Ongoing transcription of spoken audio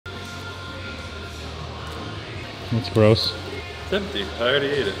That's gross. It's empty. I already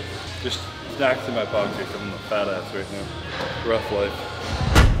ate it. Just snacks in my pocket. I'm a fat ass right now. Rough life.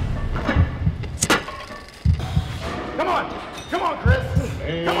 Come on! Come on, Chris!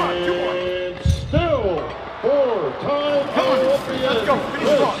 Come on, come on! Still, four-time Olympian. Let's go, finish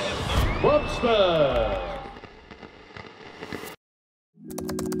strong. Bumstead.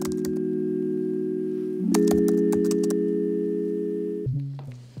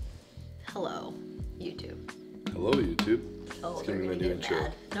 Hello, YouTube. Hello, YouTube. Oh, It's they're gonna be gonna my new get intro.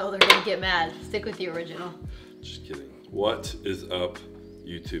 mad. No, they're gonna get mad. Stick with the original. Just kidding. What is up,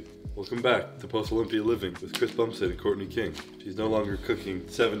 YouTube? Welcome back to Post Olympia Living with Chris Bumstead and Courtney King. She's no longer cooking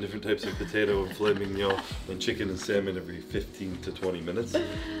 7 different types of potato and filet mignon and chicken and salmon every 15 to 20 minutes.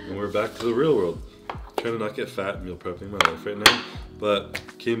 And we're back to the real world. Trying to not get fat and meal prepping my life right now. But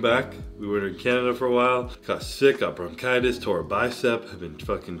came back, we were in Canada for a while, got sick, got bronchitis, tore a bicep, have been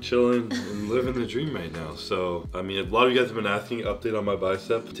fucking chilling and living the dream right now. So, I mean, a lot of you guys have been asking, update on my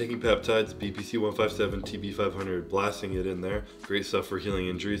bicep. Taking peptides, BPC 157, TB 500, blasting it in there. Great stuff for healing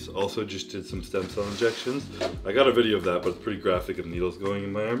injuries. Also just did some stem cell injections. I got a video of that, but it's pretty graphic of needles going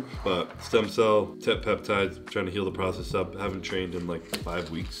in my arm. But stem cell, peptides, trying to heal the process up. Haven't trained in like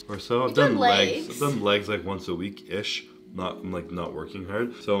 5 weeks or so. I've done legs. I've done legs like once a week-ish. I'm like not working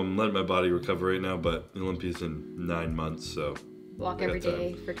hard. So I'm letting my body recover right now, but Olympia's in 9 months, so. Walk every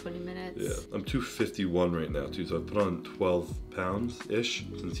day for 20 minutes. Yeah, I'm 251 right now too, so I've put on 12 pounds-ish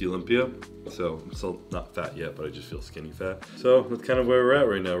since the Olympia. So I'm still not fat yet, but I just feel skinny fat. So that's kind of where we're at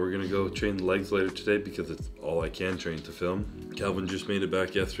right now. We're gonna go train the legs later today because it's all I can train to film. Calvin just made it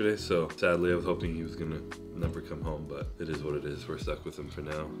back yesterday, so sadly I was hoping he was gonna never come home, but it is what it is. We're stuck with him for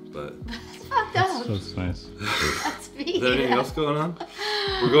now, but. That's fucked up. That's nice. That's me. Is there anything else going on?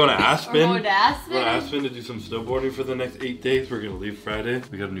 We're going to Aspen. We're going to Aspen? We're going to Aspen to do some snowboarding for the next 8 days. We're going to leave Friday.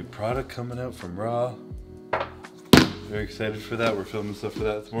 We got a new product coming out from Raw. Very excited for that. We're filming stuff for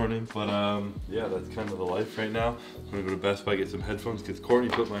that this morning. But yeah, that's kind of the life right now. I'm going to go to Best Buy, get some headphones because Courtney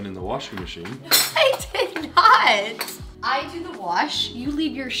put mine in the washing machine. I did not. I do the wash. You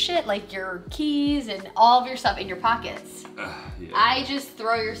leave your shit, like your keys and all of your stuff in your pockets. Yeah. I just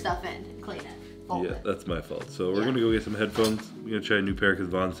throw your stuff in and clean it. Fold Yeah, it. that's my fault. So we're gonna go get some headphones. We're gonna try a new pair because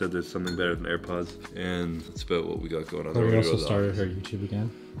Vaughn said there's something better than AirPods, and that's about what we got going on. Courtney also started her YouTube again.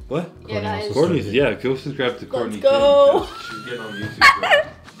 What? Yeah, guys. Courtney's, yeah, go subscribe to Courtney King. go. She's getting on YouTube.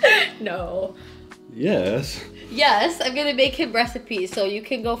 Right? No. Yes. Yes, I'm gonna make him recipes, so you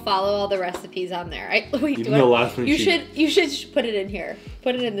can go follow all the recipes on there. Wait, Even the last one you should put it in here.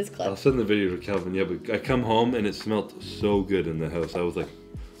 Put it in this clip. I'll send the video to Calvin. Yeah, but I come home and it smelled so good in the house. I was like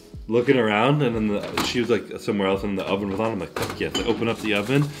looking around, and then she was like somewhere else, and the oven was on. I'm like, fuck yes. I open up the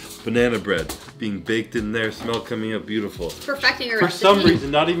oven, banana bread being baked in there, smell coming up beautiful. Perfecting her For recipe. some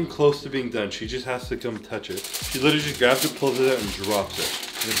reason, not even close to being done. She just has to come touch it. She literally just grabs it, pulls it out, and drops it.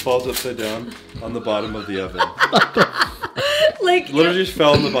 And it falls upside down on the bottom of the oven. Like Literally just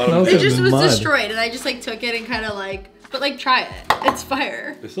fell on the bottom. it just was destroyed, and I just like took it and kind of like, but like try it. It's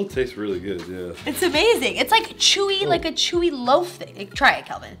fire. It still tastes really good, yeah. It's amazing. It's like chewy, like a chewy loaf thing. Like, try it,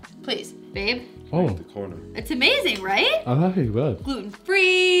 Kelvin, please, babe. Oh, The corner. It's amazing, right? I thought you good. Gluten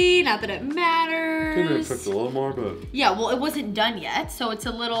free. Not that it Could have matters. cooked a little more, but Yeah, well, it wasn't done yet, so it's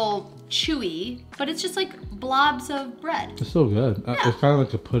a little chewy, but it's just like blobs of bread. It's still good. It's kind of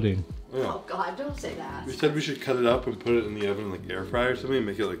like a pudding. yeah. Oh God, don't say that. We said we should cut it up and put it in the oven, like air fry or something, and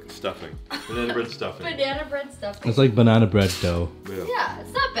make it like stuffing. Banana bread stuffing. Banana bread stuffing. It's like banana bread dough. Yeah. Yeah,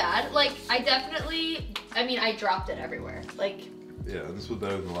 it's not bad. Like, I dropped it everywhere. Like, Yeah, this was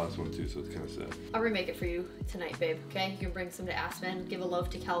better than the last one too, so it's kind of sad. I'll remake it for you tonight, babe, okay? You can bring some to Aspen, give a loaf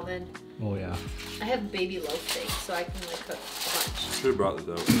to Kelvin. Oh yeah. I have baby loaf things, so I can like cook a bunch. Should have brought this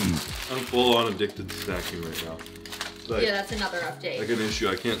out. I'm full on addicted to snacking right now. Like, Yeah, that's another update. like an issue,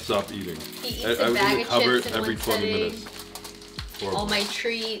 I can't stop eating. He eats I a was in bag the of cupboard chips in every one 20 sitting. minutes. Horrible. All my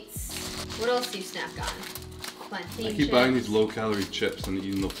treats. What else do you snack on? Plantain I keep buying these low-calorie chips and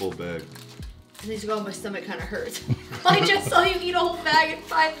eating the full bag. I need to go, my stomach kind of hurts. I just saw you eat a whole bag in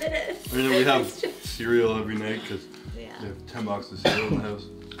 5 minutes. And then we have cereal every night because Yeah. we have 10 boxes of cereal in the house.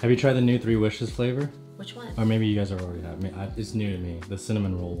 Have you tried the new 3 Wishes flavor? Which one? Or maybe you guys have already had. It's new to me. The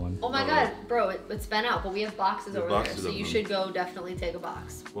cinnamon roll one. Oh my God, bro, it's been out, but we have boxes over boxes there, so of you them. should go definitely take a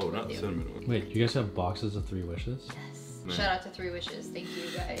box. Whoa, not the you. cinnamon one. Wait, you guys have boxes of 3 Wishes? Yes. Man. Shout out to 3 Wishes. Thank you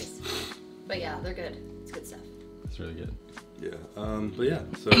guys. But yeah, they're good. It's good stuff. It's really good. Yeah, but yeah,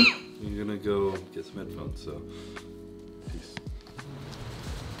 so you're gonna go get some headphones, so peace.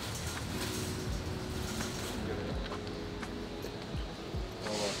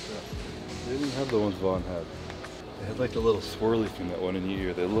 They didn't have the ones Vaughn had. They had like a little swirly thing that went in your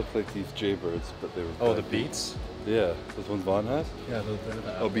ear. They looked like these jaybirds, but they were. Oh, the Beats? Yeah, those ones Vaughn has? Yeah, those are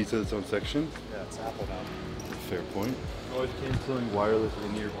the Oh, Beats has its own section? Yeah, it's Apple now. Fair point. Noise canceling wireless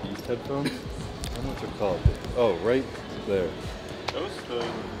in-ear Beats headphones. I don't know what they're called. Oh, right there. Those?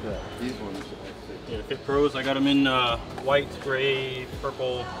 Yeah, these ones. Yeah, Fit Pros, I got them in white, gray,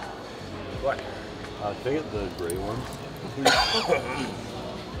 purple, black. Can I get the gray ones, please?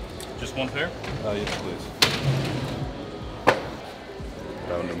 Just one pair? Yes, please.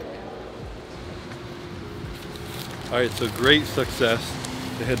 Found them. Alright, so great success.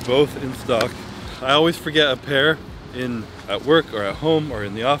 They had both in stock. I always forget a pair at work or at home or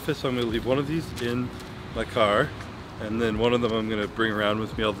in the office, so I'm going to leave one of these in my car. And then one of them I'm going to bring around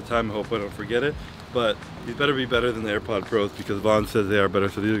with me all the time. I hope I don't forget it. But these better be better than the AirPod Pros because Vaughn says they are better.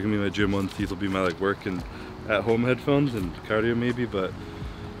 So these are going to be my gym ones. These will be my like work and at home headphones and cardio maybe. But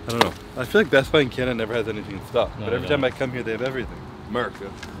I don't know. I feel like Best Buy in Canada never has anything in stock. No, but every time I come here they have everything.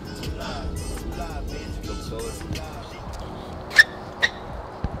 America.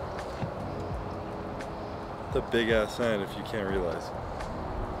 It's a big ass sign if you can't realize.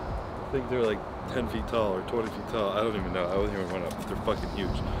 I think they're like 10 feet tall or 20 feet tall. I don't even know. I wasn't even went up. They're fucking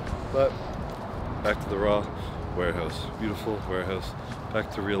huge. But back to the raw warehouse. Beautiful warehouse.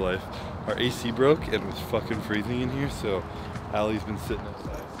 Back to real life. Our AC broke and it was fucking freezing in here, so Allie's been sitting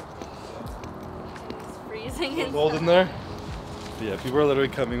outside. It's freezing in Cold in there? But yeah, people are literally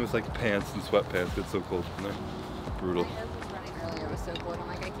coming with like pants and sweatpants. It's so cold in there. Brutal. My husband was running earlier. It was so cold. I'm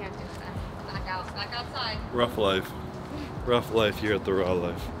like, I can't do that. Back outside. Rough life. Rough life here at the Raw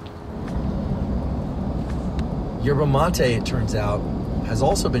Life. Yerba mate, it turns out, has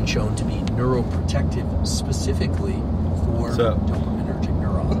also been shown to be neuroprotective specifically for What's up? dopaminergic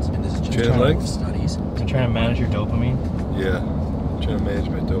neurons. And this is just Training one of legs? those studies. You're trying to manage your dopamine? Yeah, I'm trying to manage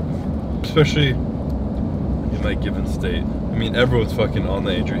my dopamine. Especially in my given state. I mean, everyone's fucking on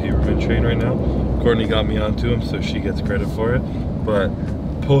the Andrew Huberman train right now. Courtney got me onto him, so she gets credit for it. But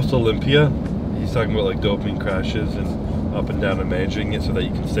post-Olympia, he's talking about like dopamine crashes and up and down and managing it so that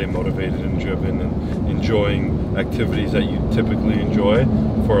you can stay motivated and driven and enjoying activities that you typically enjoy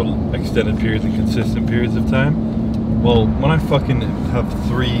for extended periods and consistent periods of time. Well, when I fucking have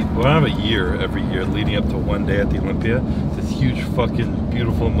when I have a year every year leading up to one day at the Olympia, this huge fucking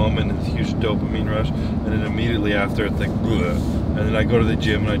beautiful moment and this huge dopamine rush, and then immediately after it's like, bleh. And then I go to the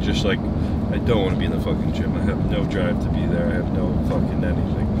gym and I just like, I don't want to be in the fucking gym. I have no drive to be there. I have no fucking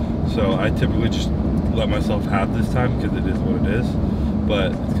anything. So I typically just let myself have this time because it is what it is.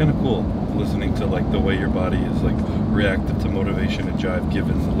 But it's kind of cool listening to like the way your body is like reactive to motivation and drive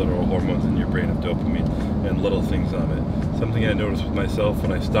given the literal hormones in your brain of dopamine and little things on it. Something I noticed with myself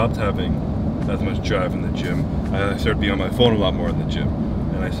when I stopped having as much drive in the gym, I started being on my phone a lot more in the gym.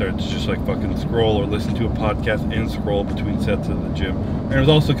 And I started to just like fucking scroll or listen to a podcast and scroll between sets of the gym. And it was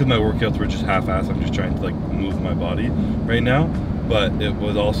also because my workouts were just half-assed. I'm just trying to like move my body right now. But it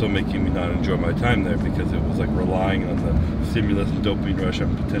was also making me not enjoy my time there because it was like relying on the stimulus and dopamine rush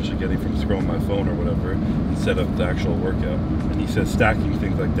I'm potentially getting from scrolling my phone or whatever instead of the actual workout. And he says stacking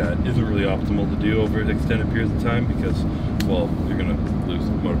things like that isn't really optimal to do over extended periods of time because, well, you're gonna lose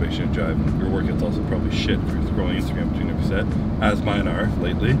motivation and drive. And your workout's also probably shit if you're scrolling Instagram between every set, as mine are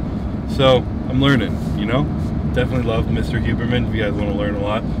lately. So I'm learning, you know? Definitely love Mr. Huberman. If you guys want to learn a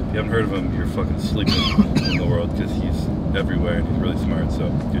lot, if you haven't heard of him, you're fucking sleeping in the world because he's everywhere and he's really smart, so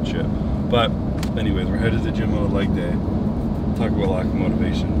good shit. But anyways, we're headed to the gym on a leg day. Talk about lack of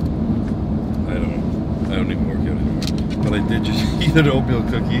motivation. I don't even work out anymore. But I did just eat an oatmeal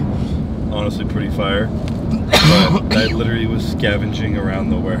cookie. Honestly, pretty fire. But I literally was scavenging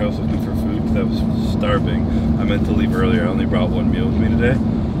around the warehouse looking for food because I was starving. I meant to leave earlier. I only brought one meal with me today.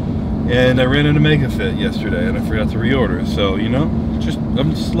 And I ran into MEGAFIT yesterday and I forgot to reorder. So, you know,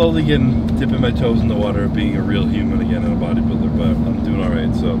 I'm slowly dipping my toes in the water of being a real human again and a bodybuilder, but I'm doing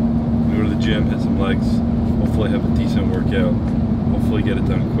alright. So, go to the gym, hit some legs, hopefully have a decent workout, hopefully get it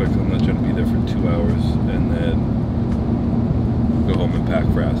done quick. I'm not trying to be there for 2 hours and then go home and pack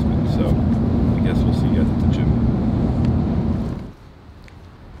for Aspen. So, I guess we'll see you guys at the gym.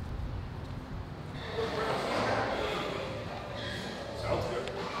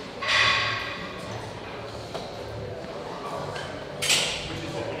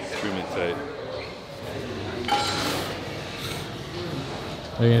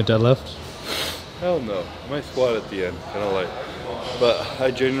 Are you gonna deadlift? Hell no. I might squat at the end, kind of light. But I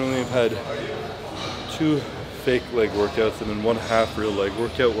genuinely have had 2 fake leg workouts and then 1 half real leg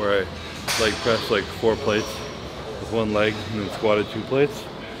workout where I like pressed like 4 plates with 1 leg and then squatted 2 plates.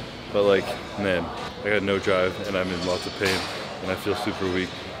 But like, man, I got no drive and I'm in lots of pain and I feel super weak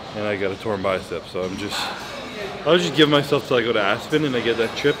and I got a torn bicep. So I'll just give myself till I go to Aspen and I get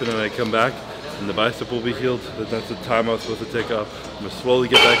that trip and then I come back and the bicep will be healed. That's the time I was supposed to take off. I'm gonna slowly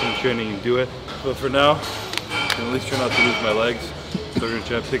get back into training and do it. But for now, I'm gonna at least try not to lose my legs. So we're gonna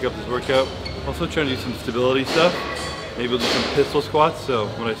try to pick up this workout. Also trying to do some stability stuff. Maybe we'll do some pistol squats. So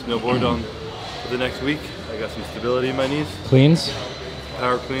when I snowboard on for the next week, I got some stability in my knees. Cleans?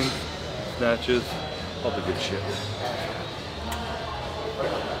 Power cleans, snatches, all the good shit.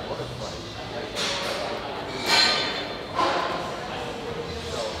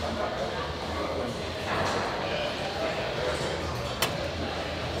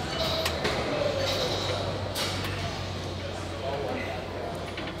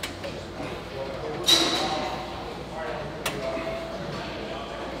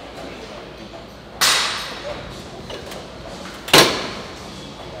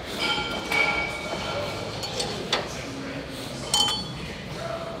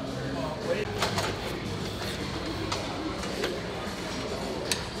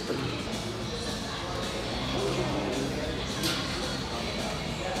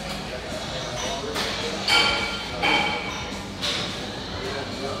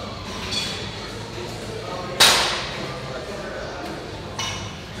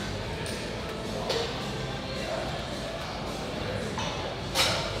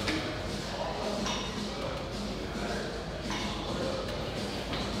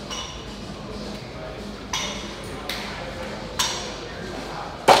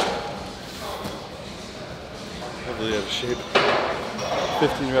 Really out of shape.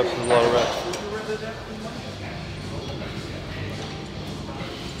 15 reps is a lot of reps.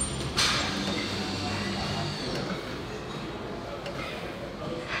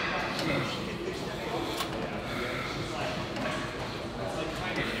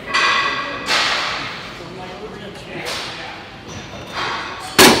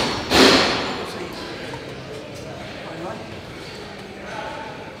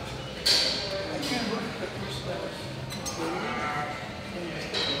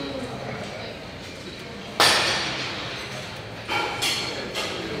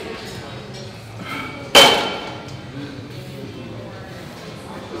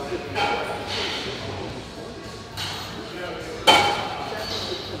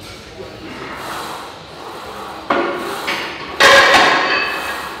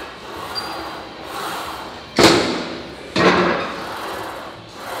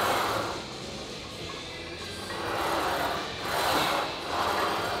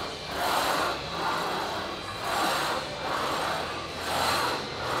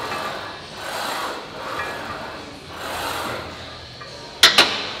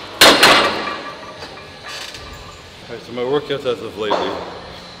 Alright, so my workouts as of lately,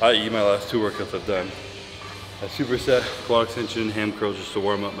 i.e. my last 2 workouts I've done, I superset, quad extension, ham curls just to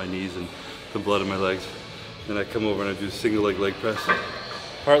warm up my knees and the blood in my legs. Then I come over and I do single leg press.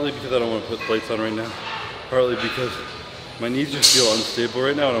 Partly because I don't want to put plates on right now, partly because my knees just feel unstable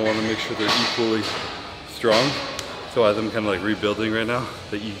right now and I want to make sure they're equally strong. So as I'm kind of like rebuilding right now,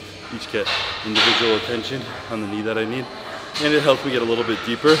 they each get individual attention on the knee that I need. And it helps me get a little bit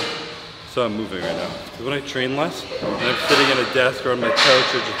deeper. So I'm moving right now. Because when I train less, and I'm sitting at a desk or on my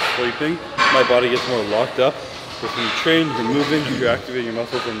couch or just sleeping, my body gets more locked up. But when you train, you're moving, you're activating your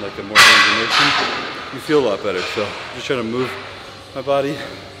muscles in like a more range of motion, you feel a lot better. So I'm just trying to move my body,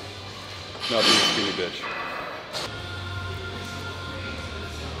 not be a skinny bitch.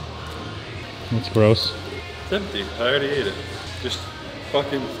 That's gross. It's empty, I already ate it. Just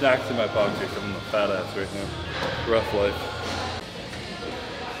fucking snacks in my pocket. I'm a fat ass right now. Rough life.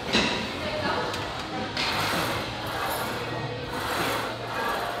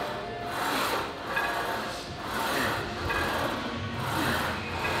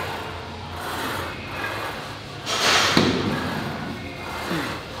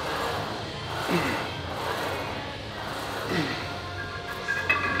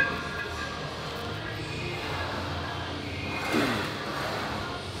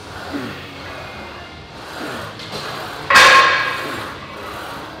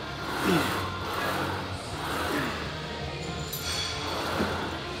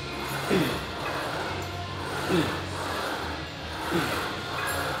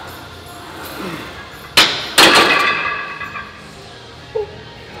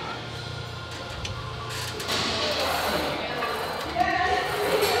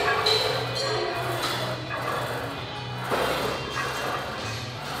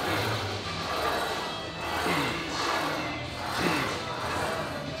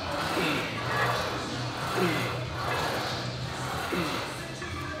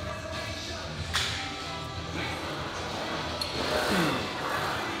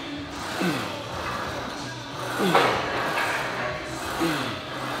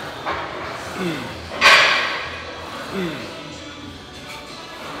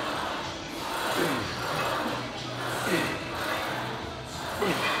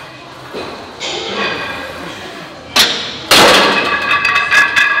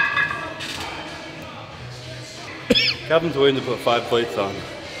 Calvin's waiting to put 5 plates on.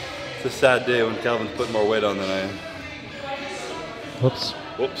 It's a sad day when Calvin's putting more weight on than I am. Whoops.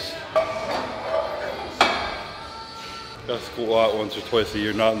 Whoops. Gotta squat once or twice a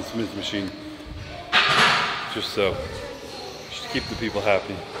year, not in the Smith machine. Just so. Just keep the people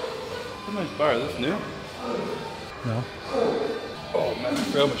happy. What a nice bar, is this new? No. Oh man, I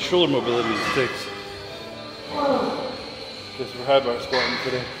forgot my shoulder mobility takes. Guess we're high bar squatting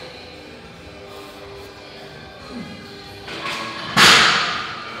today.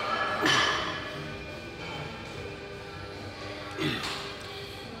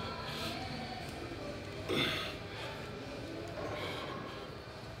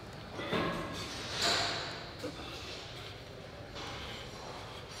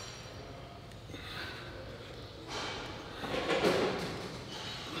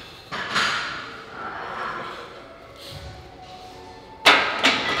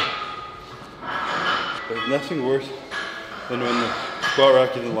 There's nothing worse than when the squat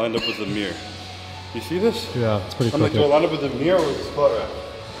rack isn't lined up with the mirror. You see this? Yeah, it's pretty I'm like, crooked. do I line up with the mirror or with the squat rack?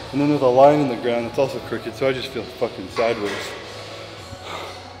 And then there's a line in the ground that's also crooked, so I just feel fucking sideways.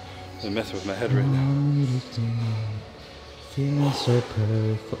 They're messing with my head right now. Feeling so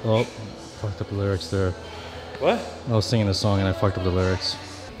perfect. Oh, fucked up the lyrics there. What? I was singing a song and I fucked up the lyrics.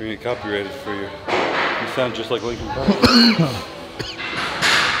 You're gonna get copyrighted for you. You sound just like Linkin Park.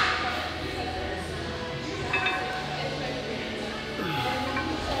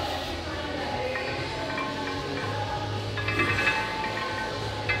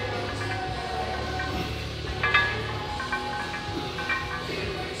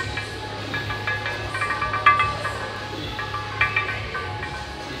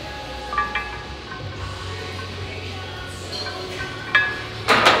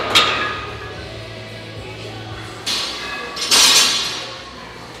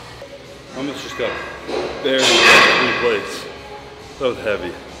 Almost just got barely 3 plates. That was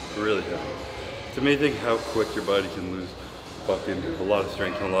heavy, really heavy. It's amazing how quick your body can lose fucking a lot of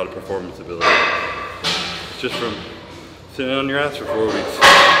strength and a lot of performance ability. It's just from sitting on your ass for 4 weeks.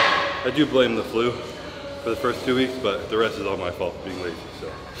 I do blame the flu for the first 2 weeks, but the rest is all my fault, being lazy. So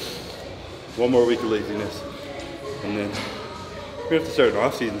 1 more week of laziness, and then we're gonna have to start an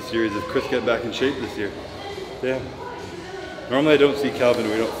off-season series of Chris getting back in shape this year. Damn. Normally I don't see Calvin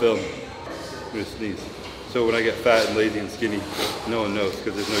and we don't film. I'm gonna sneeze. So when I get fat and lazy and skinny, no one knows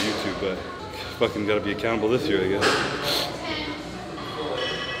because there's no YouTube, but fucking gotta be accountable this year, I guess.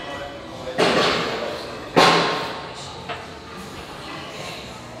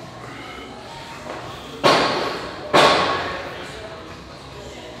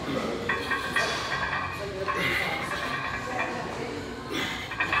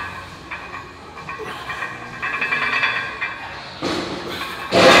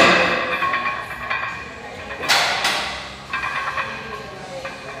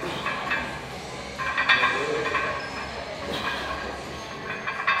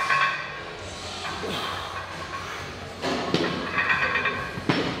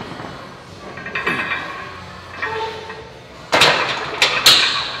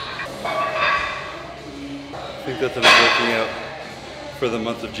 I think that's enough working out for the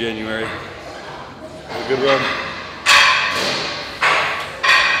month of January. A good run.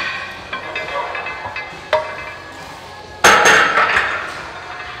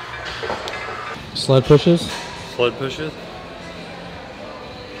 Sled pushes? Sled pushes?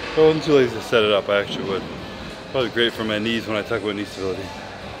 If I wasn't too lazy to set it up, I actually would. Probably great for my knees when I talk about knee stability.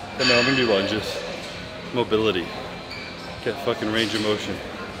 But no, I'm gonna do lunges. Mobility. Get fucking range of motion.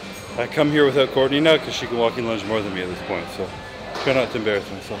 I come here without Courtney now because she can walking lunge more than me at this point, so try not to embarrass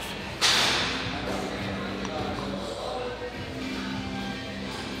myself.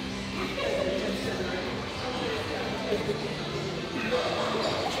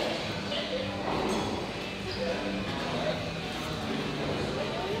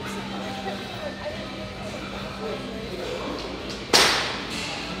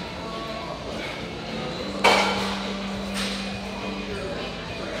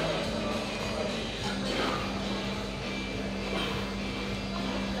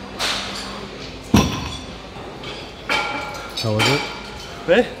 How was it?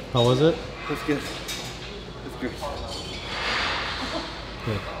 Hey? How was it? That's good. That's good.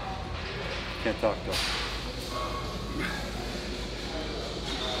 Good. Can't talk though.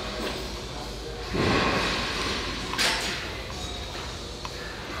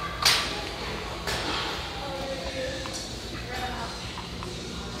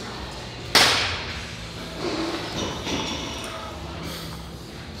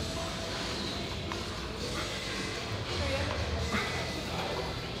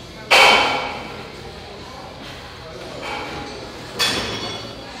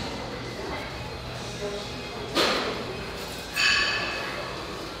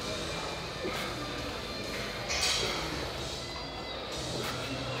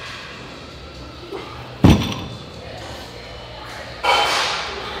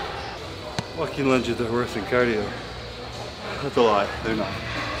 walking lunges are worse than cardio. That's a lie, they're not.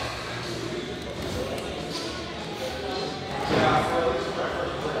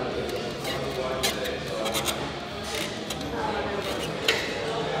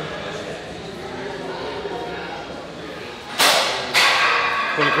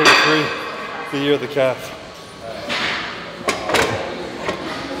 The year of the calf.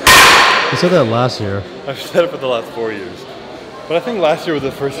 You said that last year. I've said it for the last 4 years. But I think last year was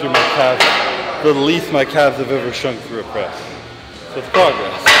the first year my calves, the least my calves have ever shrunk through a press. So it's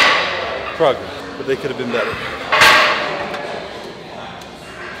progress. Progress. But they could have been better.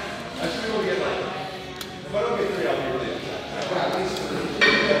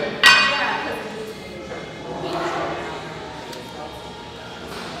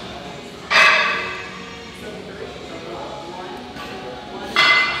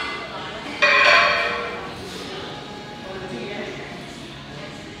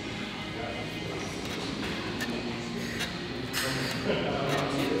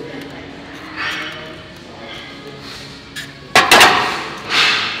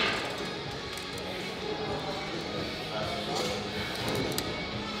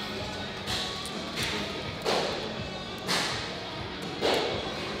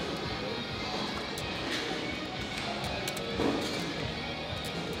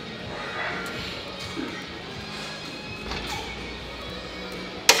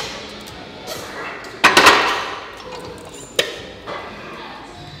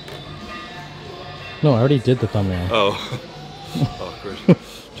 No, I already did the thumbnail. Oh, awkward.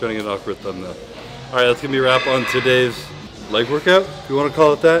 Trying to get an awkward thumbnail. All right, that's gonna be a wrap on today's leg workout, if you want to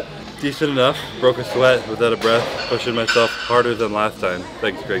call it that. Decent enough. Broke a sweat, was out of breath, pushing myself harder than last time.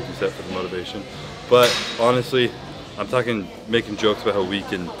 Thanks, Greg Doucette, for the motivation. But honestly, I'm talking, making jokes about how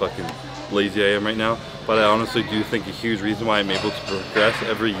weak and fucking lazy I am right now. But I honestly do think a huge reason why I'm able to progress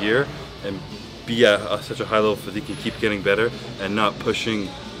every year and be at such a high level physique and keep getting better and not pushing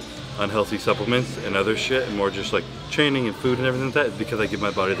unhealthy supplements and other shit and more just like training and food and everything like that is because I give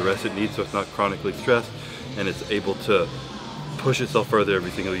my body the rest it needs so it's not chronically stressed and it's able to push itself further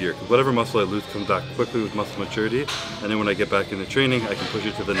every single year. Because whatever muscle I lose comes back quickly with muscle maturity, and then when I get back into training I can push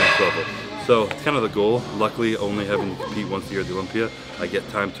it to the next level. So it's kind of the goal. Luckily, only having to compete once a year at the Olympia, I get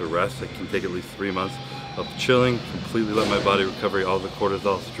time to rest. I can take at least 3 months of chilling, completely let my body recover all the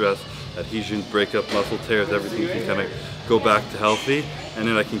cortisol, stress, adhesions, breakup, muscle tears, everything can kind of go back to healthy, and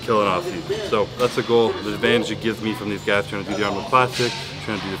then I can kill an off season. So that's the goal. The advantage it gives me from these guys trying to do the Arnold Classic,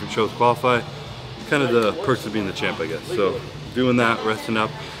 trying to do different shows, qualify, kind of the perks of being the champ, I guess. So doing that, resting up,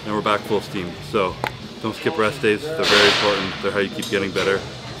 and we're back full steam. So don't skip rest days. They're very important. They're how you keep getting better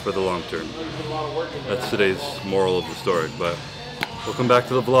for the long term. That's today's moral of the story. But welcome back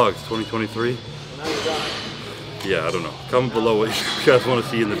to the vlogs, 2023. Yeah, I don't know. Comment below what you guys want to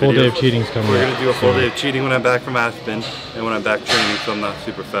see in the video. Full day of cheating's coming. We're going to do a full day of cheating when I'm back from Aspen and when I'm back training so I'm not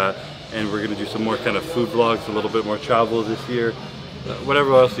super fat. And we're going to do some more kind of food vlogs, a little bit more travel this year.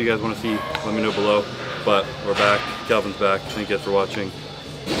 Whatever else you guys want to see, let me know below. But we're back. Calvin's back. Thank you guys for watching.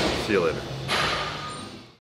 See you later.